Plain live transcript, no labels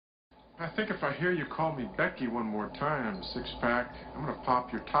I think if I hear you call me Becky one more time, six-pack, I'm gonna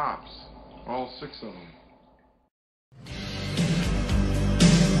pop your tops. All six of them.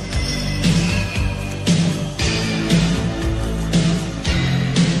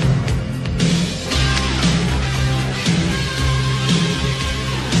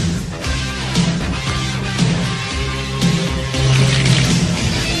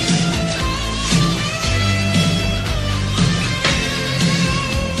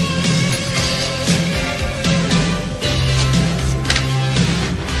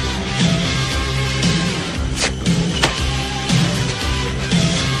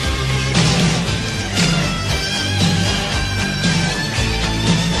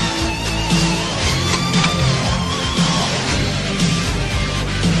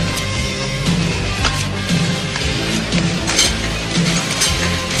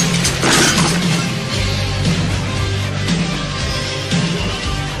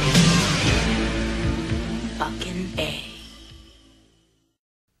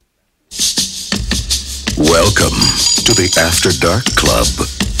 Welcome to the After Dark Club.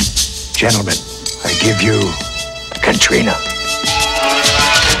 Gentlemen, I give you Katrina.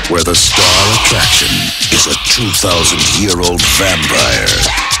 Where the star attraction is a 2,000-year-old vampire.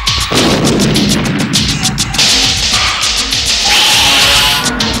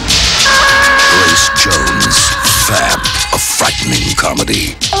 Grace Jones, Vamp, a frightening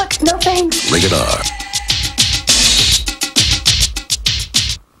comedy. Alex, no thanks. Rated R.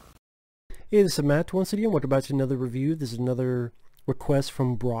 Hey, this is Matt once again. Welcome back to another review. This is another request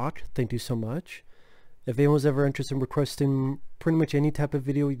from Brock. Thank you so much. If anyone's ever interested in requesting pretty much any type of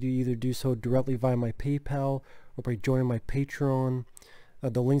video, you either do so directly via my PayPal or by joining my Patreon.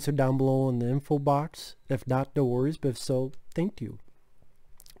 The links are down below in the info box. If not, no worries, but if so, thank you.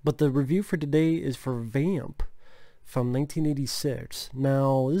 But the review for today is for Vamp from 1986.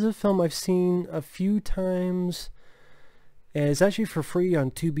 Now, this is a film I've seen a few times, and it's actually for free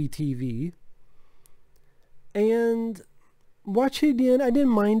on Tubi TV. And watching it again, I didn't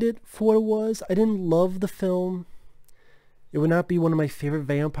mind it for what it was. I didn't love the film. It would not be one of my favorite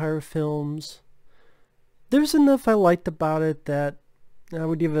vampire films. There's enough I liked about it that I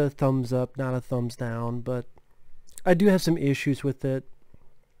would give it a thumbs up, not a thumbs down, but I do have some issues with it.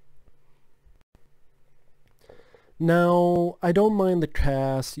 Now, I don't mind the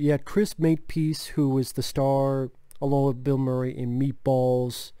cast. You had Makepeace, who was the star, along with Bill Murray in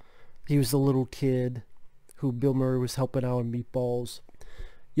Meatballs. He was the little kid who Bill Murray was helping out in Meatballs.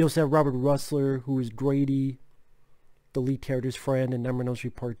 You also have Robert Russler, who is Grady, the lead character's friend in Nightmare on Elm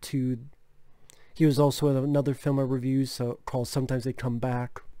Street Part 2. He was also in another film I reviewed called Sometimes They Come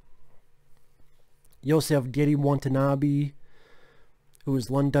Back. You also have Geddy Watanabe, who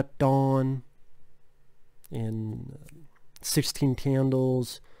is Londut Dawn in 16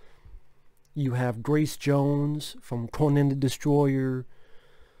 Candles. You have Grace Jones from Conan the Destroyer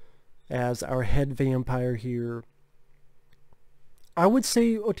as our head vampire here. I would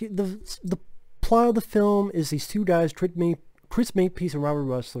say, okay, the plot of the film is these two guys, Chris Makepeace and Robert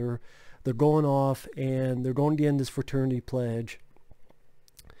Russler. They're going off and they're going to get in this fraternity pledge,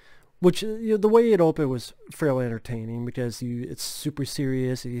 which, you know, the way it opened was fairly entertaining because it's super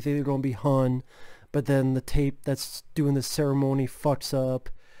serious. You think they're going to be hung, but then the tape that's doing the ceremony fucks up.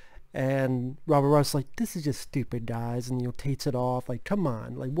 And Robert Ross like, this is just stupid, guys, and, you know, takes it off. Like, come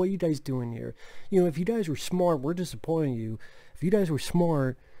on, like, what are you guys doing here? You know, if you guys were smart, we're disappointing you. If you guys were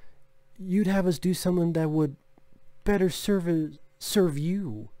smart, you'd have us do something that would better serve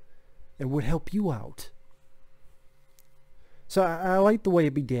you and would help you out. So I like the way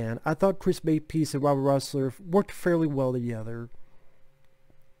it began. I thought Chris Makepeace and Robert Russler worked fairly well together.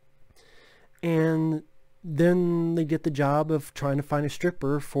 And then they get the job of trying to find a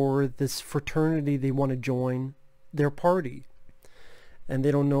stripper for this fraternity they want to join their party. And they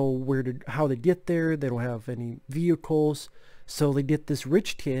don't know how to get there. They don't have any vehicles. So they get this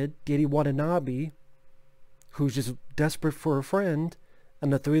rich kid, Geddy Watanabe, who's just desperate for a friend.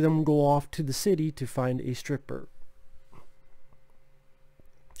 And the three of them go off to the city to find a stripper.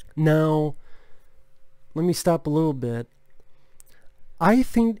 Now, let me stop a little bit. I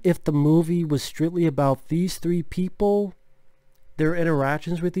think if the movie was strictly about these three people, their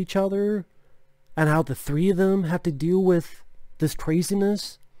interactions with each other, and how the three of them have to deal with this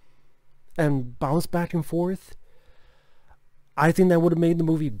craziness and bounce back and forth, I think that would have made the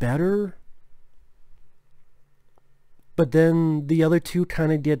movie better. But then the other two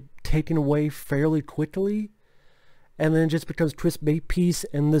kind of get taken away fairly quickly. And then it just becomes Chris Makepeace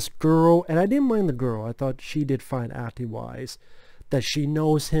and this girl. And I didn't mind the girl. I thought she did fine acting-wise. That she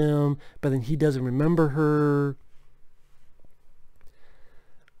knows him, but then he doesn't remember her.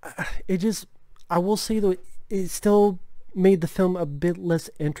 it just, I will say though, it still made the film a bit less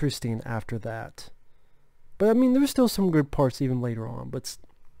interesting after that. But I mean, there's still some good parts even later on, but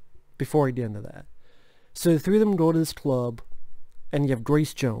before I get into that. So the three of them go to this club, and you have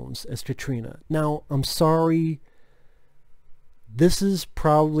Grace Jones as Katrina. Now, I'm sorry, this is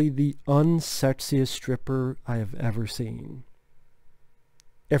probably the unsexiest stripper I have ever seen.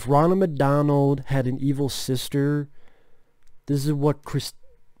 If Ronald McDonald had an evil sister, this is what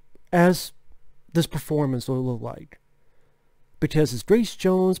this performance will look like. Because it's Grace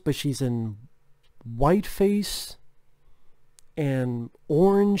Jones, but she's in whiteface and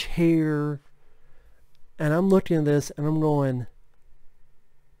orange hair. And I'm looking at this and I'm going,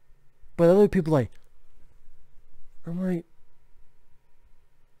 but other people I'm like,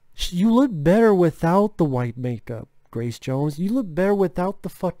 you look better without the white makeup, Grace Jones. You look better without the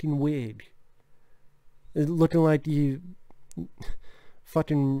fucking wig. It's looking like you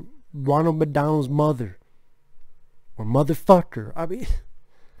fucking Ronald McDonald's mother. Or motherfucker. I mean,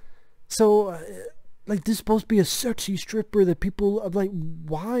 so, like, this is supposed to be a sexy stripper that people are like,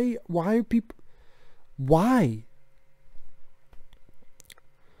 why are people, why?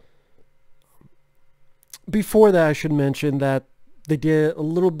 Before that, I should mention that they did a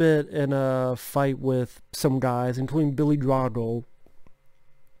little bit in a fight with some guys, including Billy Drago.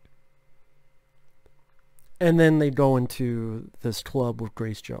 And then they go into this club with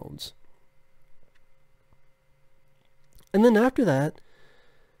Grace Jones. And then after that,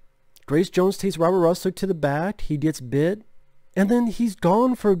 Grace Jones takes Robert Russell to the back. He gets bit. And then he's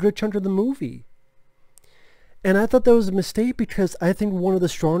gone for a good chunk of the movie. And I thought that was a mistake because I think one of the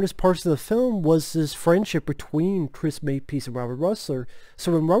strongest parts of the film was this friendship between Chris Makepeace and Robert Russell.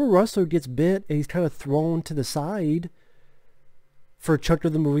 So when Robert Russell gets bit and he's kind of thrown to the side for a chunk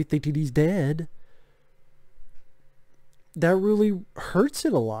of the movie thinking he's dead, that really hurts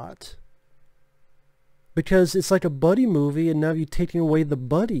it a lot. Because it's like a buddy movie and now you're taking away the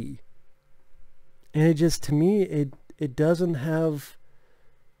buddy. And it just, to me, it doesn't have...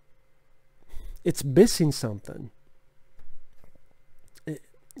 It's missing something. And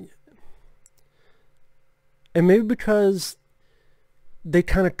maybe because they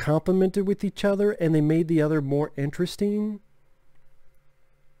kind of complemented with each other and they made the other more interesting.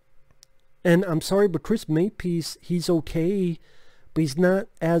 And I'm sorry, but Chris Makepeace, he's okay, but he's not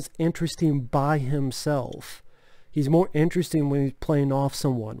as interesting by himself. He's more interesting when he's playing off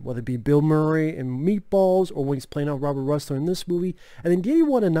someone, whether it be Bill Murray in Meatballs or when he's playing off Robert Russell in this movie. And then Danny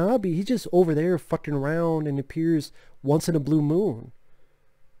Watanabe, he's just over there fucking around and appears once in a blue moon.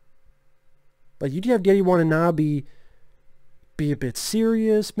 Like, you could have Danny Watanabe be a bit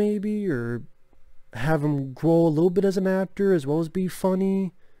serious maybe, or have him grow a little bit as an actor as well as be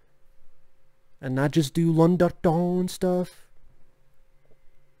funny. And not just do Lund Duck Dawn stuff.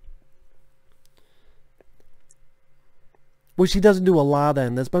 Which he doesn't do a lot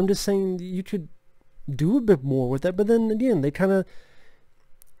in this, but I'm just saying you could do a bit more with that. But then again,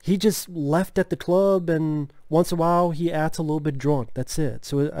 he just left at the club and once in a while he acts a little bit drunk. That's it.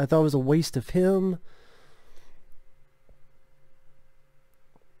 So I thought it was a waste of him.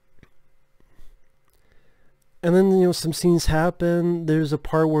 And then, some scenes happen. There's a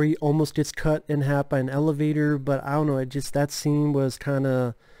part where he almost gets cut in half by an elevator, but I don't know, that scene was kind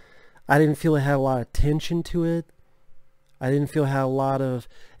of, I didn't feel it had a lot of tension to it. I didn't feel it had a lot of,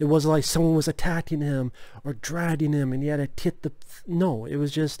 it wasn't like someone was attacking him or dragging him and he had to hit no, it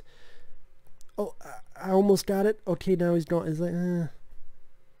was just, oh, I almost got it. Okay, now he's gone. It's like,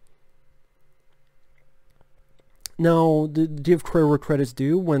 Now, to give credit where credit's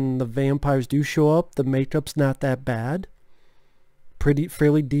due, when the vampires do show up, the makeup's not that bad.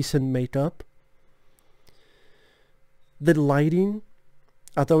 Fairly decent makeup. The lighting,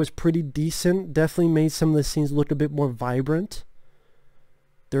 I thought was pretty decent. Definitely made some of the scenes look a bit more vibrant.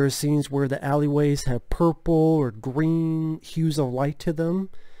 There are scenes where the alleyways have purple or green hues of light to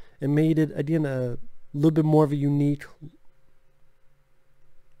them. It made it, again, a little bit more of a unique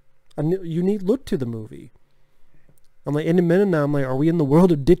look to the movie. I'm like, in a minute now, I'm like, are we in the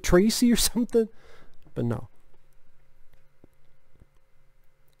world of Dick Tracy or something? But no.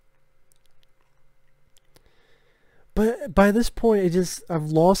 But by this point, I've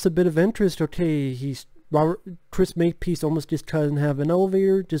lost a bit of interest. Okay, Chris Makepeace almost just couldn't have an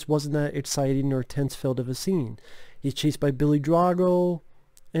elevator. Just wasn't that exciting or tense-filled of a scene. He's chased by Billy Drago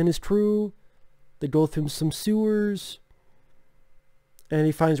and his crew. They go through some sewers. And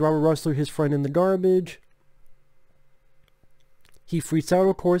he finds Robert Russell, his friend, in the garbage. He freaks out,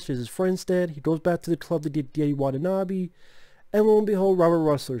 of course, because his friend's dead. He goes back to the club to get Danny Watanabe. And lo and behold, Robert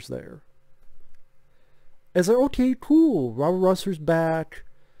Russell's there. It's like, okay, cool. Robert Russell's back.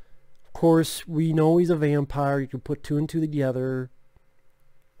 Of course, we know he's a vampire. You can put two and two together.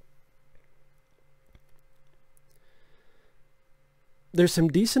 There's some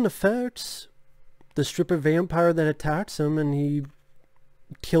decent effects. The stripper vampire that attacks him, and he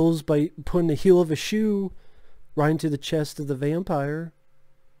kills by putting the heel of a shoe right into the chest of the vampire.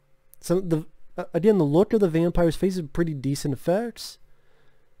 Again, the look of the vampire's face is pretty decent effects.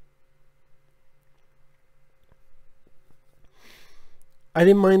 I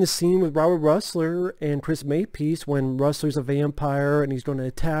didn't mind the scene with Robert Rustler and Chris Makepeace when Rustler's a vampire and he's going to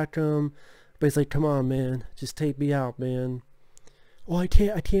attack him, but he's like, "Come on, man, just take me out, man." "Oh, I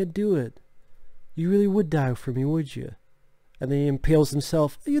can't do it." "You really would die for me, would you?" And then he impales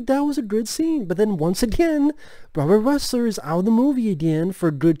himself. Yeah, that was a good scene. But then once again, Robert Rustler is out of the movie again for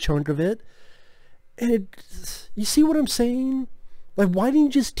a good chunk of it. And you see what I'm saying? Like, why didn't you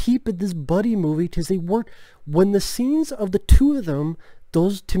just keep it this buddy movie? Because they worked. When the scenes of the two of them,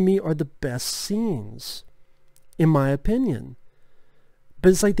 those to me are the best scenes, in my opinion. But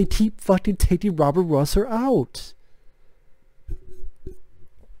it's like they keep fucking taking Robert Rustler out.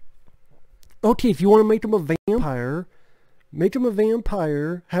 Okay, if you want to make him a vampire, make him a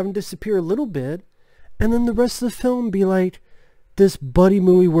vampire, have him disappear a little bit, and then the rest of the film be like this buddy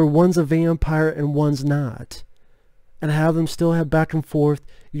movie where one's a vampire and one's not. And have them still have back and forth.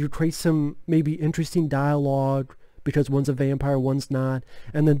 You create some maybe interesting dialogue because one's a vampire, one's not.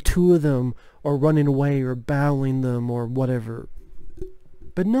 And then two of them are running away or battling them or whatever.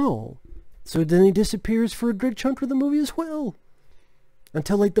 But no. So then he disappears for a good chunk of the movie as well.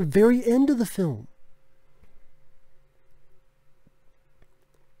 Until like the very end of the film.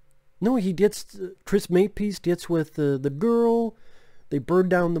 No, he gets, Chris Makepeace gets with the girl. They burn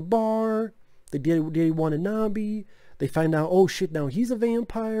down the bar. They did Wananabe. They find out, oh shit, now he's a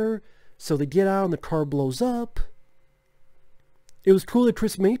vampire. So they get out and the car blows up. It was cool that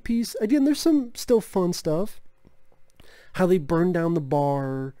Chris Makepeace, again, there's some still fun stuff. How they burned down the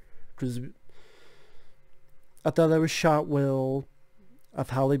bar. Because I thought that was shot well.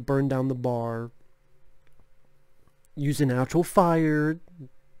 Of how they burned down the bar. Using actual fire.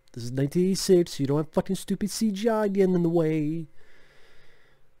 This is 1986, so you don't have fucking stupid CGI getting in the way.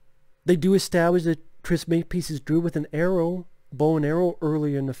 They do establish that Chris Makepeace is drew with an arrow, bow and arrow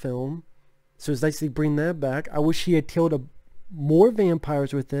earlier in the film. So it's nice they bring that back. I wish he had killed more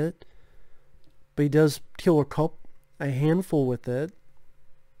vampires with it. But he does kill a handful with it.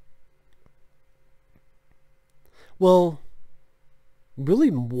 Well, really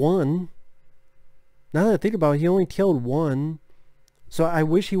one. Now that I think about it, he only killed one. So I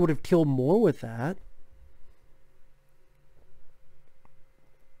wish he would have killed more with that.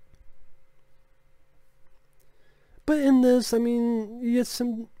 But in this, I mean, you get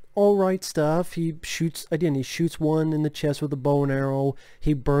some alright stuff. He shoots one in the chest with a bow and arrow.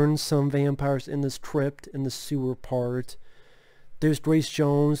 He burns some vampires in this crypt, in the sewer part. There's Grace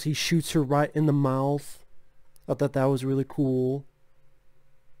Jones. He shoots her right in the mouth. I thought that was really cool.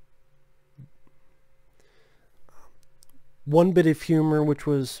 One bit of humor, which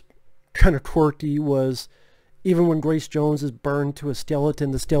was kind of quirky, was even when Grace Jones is burned to a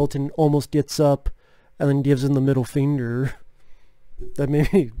skeleton, the skeleton almost gets up and then gives him the middle finger. That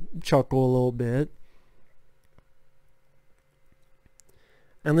made me chuckle a little bit.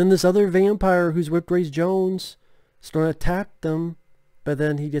 And then this other vampire who's with Grace Jones is going to attack them, but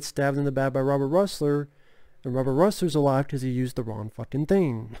then he gets stabbed in the back by Robert Rustler, and Robert Rustler's alive because he used the wrong fucking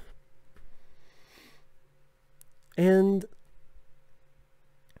thing. And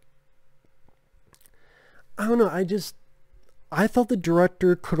I don't know, I thought the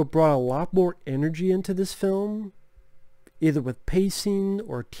director could have brought a lot more energy into this film, either with pacing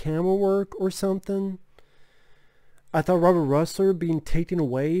or camera work or something. I thought Robert Rustler being taken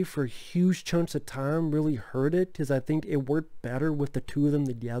away for huge chunks of time really hurt it, because I think it worked better with the two of them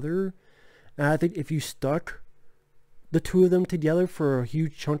together. And I think if you stuck the two of them together for a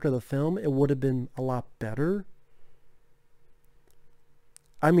huge chunk of the film, it would have been a lot better.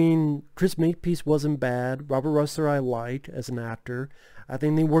 I mean, Chris Makepeace wasn't bad. Robert Rustler I liked as an actor. I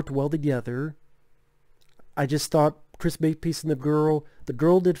think they worked well together. I just thought Chris Makepeace and the girl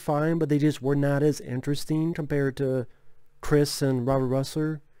did fine, but they just were not as interesting compared to Chris and Robert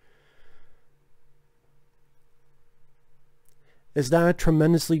Rustler. It's not a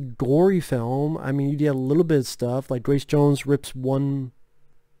tremendously gory film. I mean, you get a little bit of stuff, like Grace Jones rips one's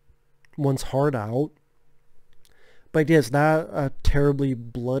heart out. But yeah, it's not a terribly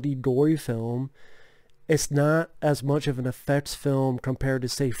bloody, gory film. It's not as much of an effects film compared to,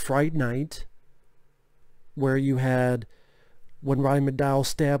 say, Fright Night, where you had when Ryan McDowell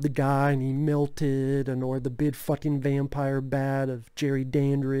stabbed the guy and he melted, and or the big fucking vampire bat of Jerry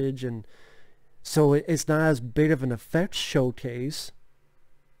Dandridge, and so it's not as big of an effects showcase,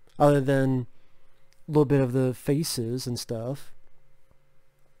 other than a little bit of the faces and stuff.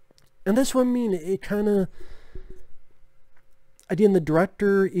 And that's what I mean. It kind of, again, the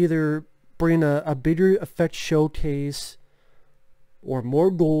director either bring a bigger effect showcase, or more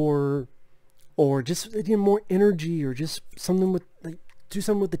gore, or just, again, more energy, or just something with, like, do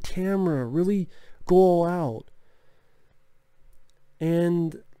something with the camera, really go all out.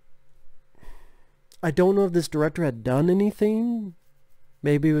 And I don't know if this director had done anything.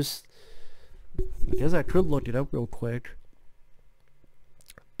 Maybe it was, I guess I could look it up real quick.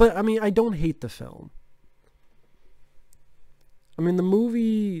 But, I mean, I don't hate the film. I mean, the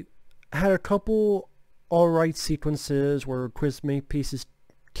movie had a couple alright sequences where Chris Makepeace is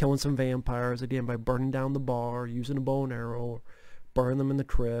killing some vampires, again, by burning down the bar, using a bow and arrow, burning them in the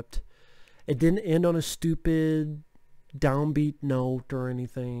crypt. It didn't end on a stupid downbeat note or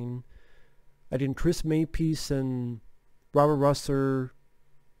anything. Again, Chris Makepeace and Robert Russer,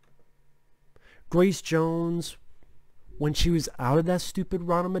 Grace Jones, when she was out of that stupid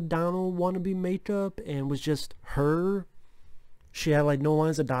Ronald McDonald wannabe makeup and was just her, she had like no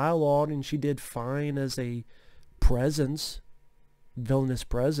lines of dialogue, and she did fine as a presence, villainous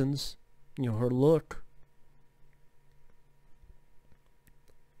presence, you know, her look.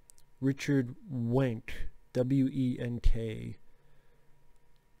 Richard Wenk, W-E-N-K.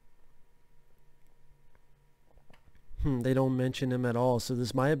 They don't mention him at all, so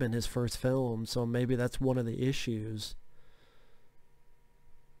this might have been his first film, so maybe that's one of the issues.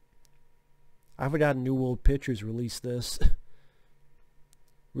 I forgot New World Pictures released this.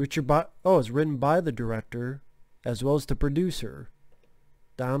 It's written by the director as well as the producer,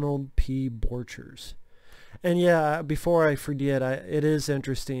 Donald P. Borchers. And yeah, before I forget, it is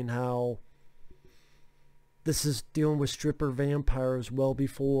interesting how this is dealing with stripper vampires well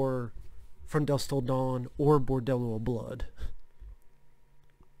before From Dusk Till Dawn or Bordello of Blood.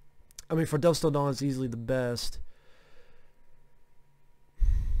 I mean, From Dusk Till Dawn is easily the best.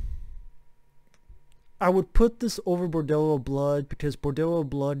 I would put this over Bordello of Blood because Bordello of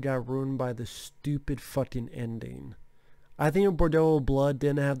Blood got ruined by the stupid fucking ending. I think if Bordello of Blood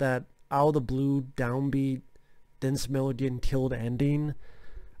didn't have that out of the blue downbeat, then Smelly getting killed ending,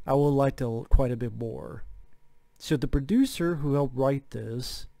 I would have liked it quite a bit more. So the producer who helped write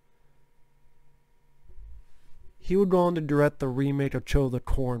this, he would go on to direct the remake of Children of the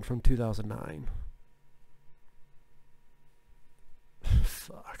Corn from 2009.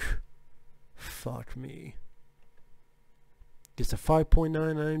 Fuck me. It's a 5.9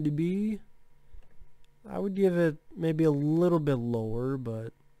 IMDb. I would give it maybe a little bit lower,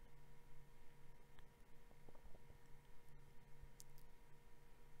 but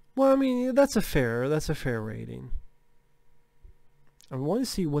well, I mean, that's a fair rating. I want to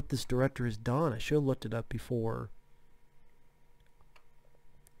see what this director has done. I should have looked it up before.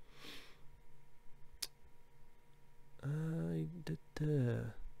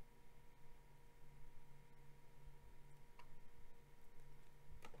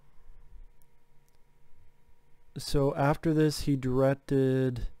 So after this, he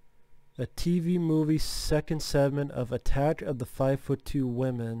directed a TV movie second segment of Attack of the 5'2"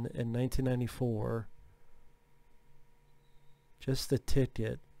 Women in 1994. Just the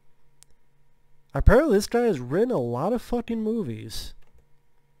ticket. Apparently this guy has written a lot of fucking movies.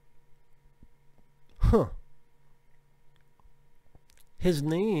 Huh. His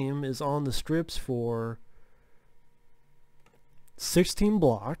name is on the scripts for 16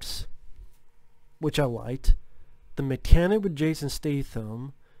 Blocks, which I liked, The Mechanic with Jason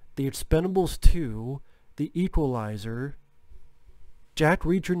Statham, The Expendables 2, The Equalizer, Jack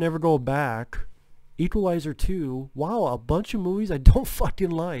Reacher Never Go Back, Equalizer 2. Wow, a bunch of movies I don't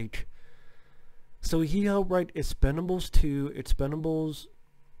fucking like. So he helped write Expendables 2, Expendables,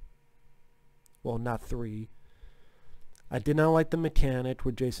 well, not 3. I did not like The Mechanic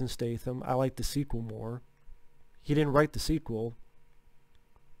with Jason Statham. I liked the sequel more. He didn't write the sequel.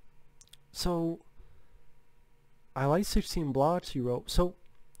 So I like 16 Blocks he wrote. So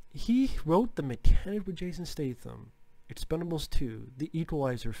he wrote The Mechanic with Jason Statham, Expendables 2, The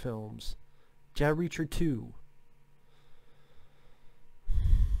Equalizer films, Jack Reacher 2.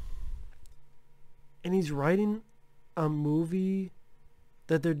 And he's writing a movie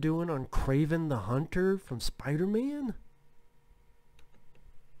that they're doing on Kraven the Hunter from Spider-Man?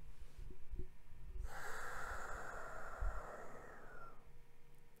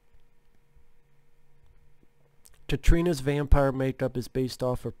 Katrina's vampire makeup is based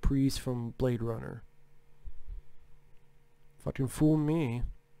off a priest from Blade Runner. Fucking fool me.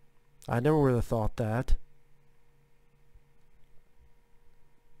 I never would have thought that.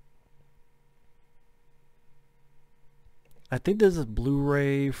 I think this is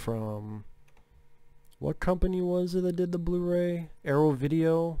Blu-ray from... What company was it that did the Blu-ray? Arrow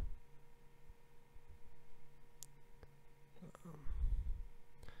Video?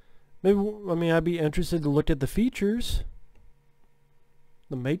 Maybe, I mean, I'd be interested to look at the features.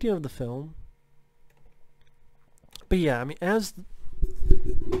 The making of the film. But yeah, I mean,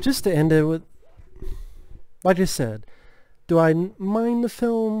 just to end it with... Like I said, do I mind the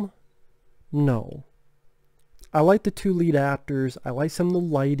film? No. I like the two lead actors. I like some of the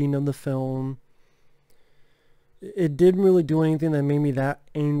lighting of the film. It didn't really do anything that made me that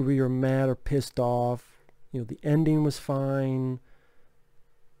angry or mad or pissed off. You know, the ending was fine.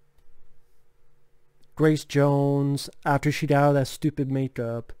 Grace Jones, after she got out of that stupid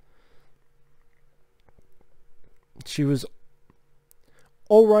makeup, she was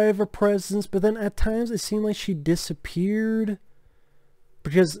alright of her presence, but then at times it seemed like she disappeared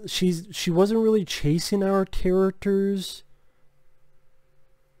because she wasn't really chasing our characters,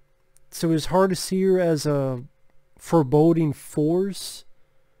 so it was hard to see her as a foreboding force.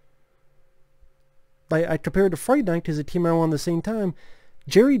 Like, I compared to Fright Night because it came out around the same time.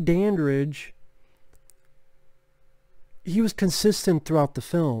 Jerry Dandridge, he was consistent throughout the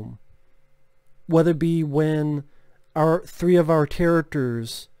film, whether it be when three of our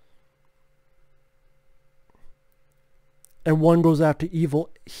characters, and one goes after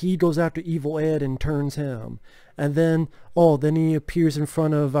he goes after Evil Ed and turns him, and then then he appears in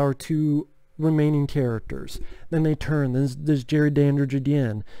front of our two remaining characters, then they turn, then there's Jerry Dandridge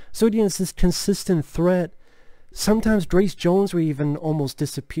again. So again, it's this consistent threat. Sometimes Grace Jones would even almost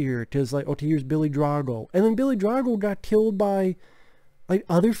disappear because, like, okay, here's Billy Drago, and then Billy Drago got killed by like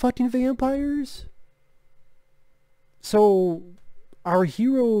other fucking vampires. So our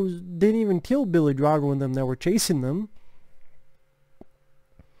heroes didn't even kill Billy Drago and them that were chasing them.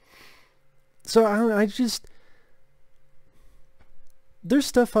 So I just, there's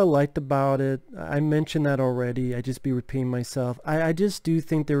stuff I liked about it. I mentioned that already. I just be repeating myself. I just do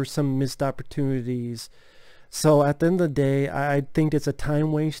think there were some missed opportunities. So at the end of the day, I think it's a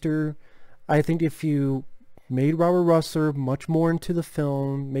time waster. I think if you made Robert Russell much more into the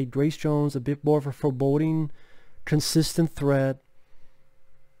film, made Grace Jones a bit more of a foreboding, consistent threat,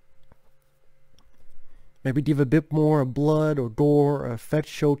 maybe give a bit more of blood or gore or effect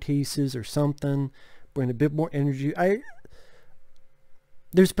showcases or something, bring a bit more energy.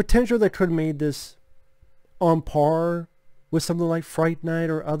 There's potential that could have made this on par with something like Fright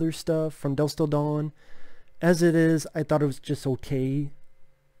Night or other stuff from Dusk Till Dawn. As it is, I thought it was just okay.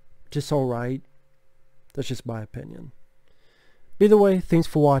 Just alright. That's just my opinion. Either way, thanks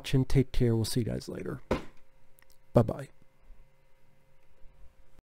for watching. Take care. We'll see you guys later. Bye-bye.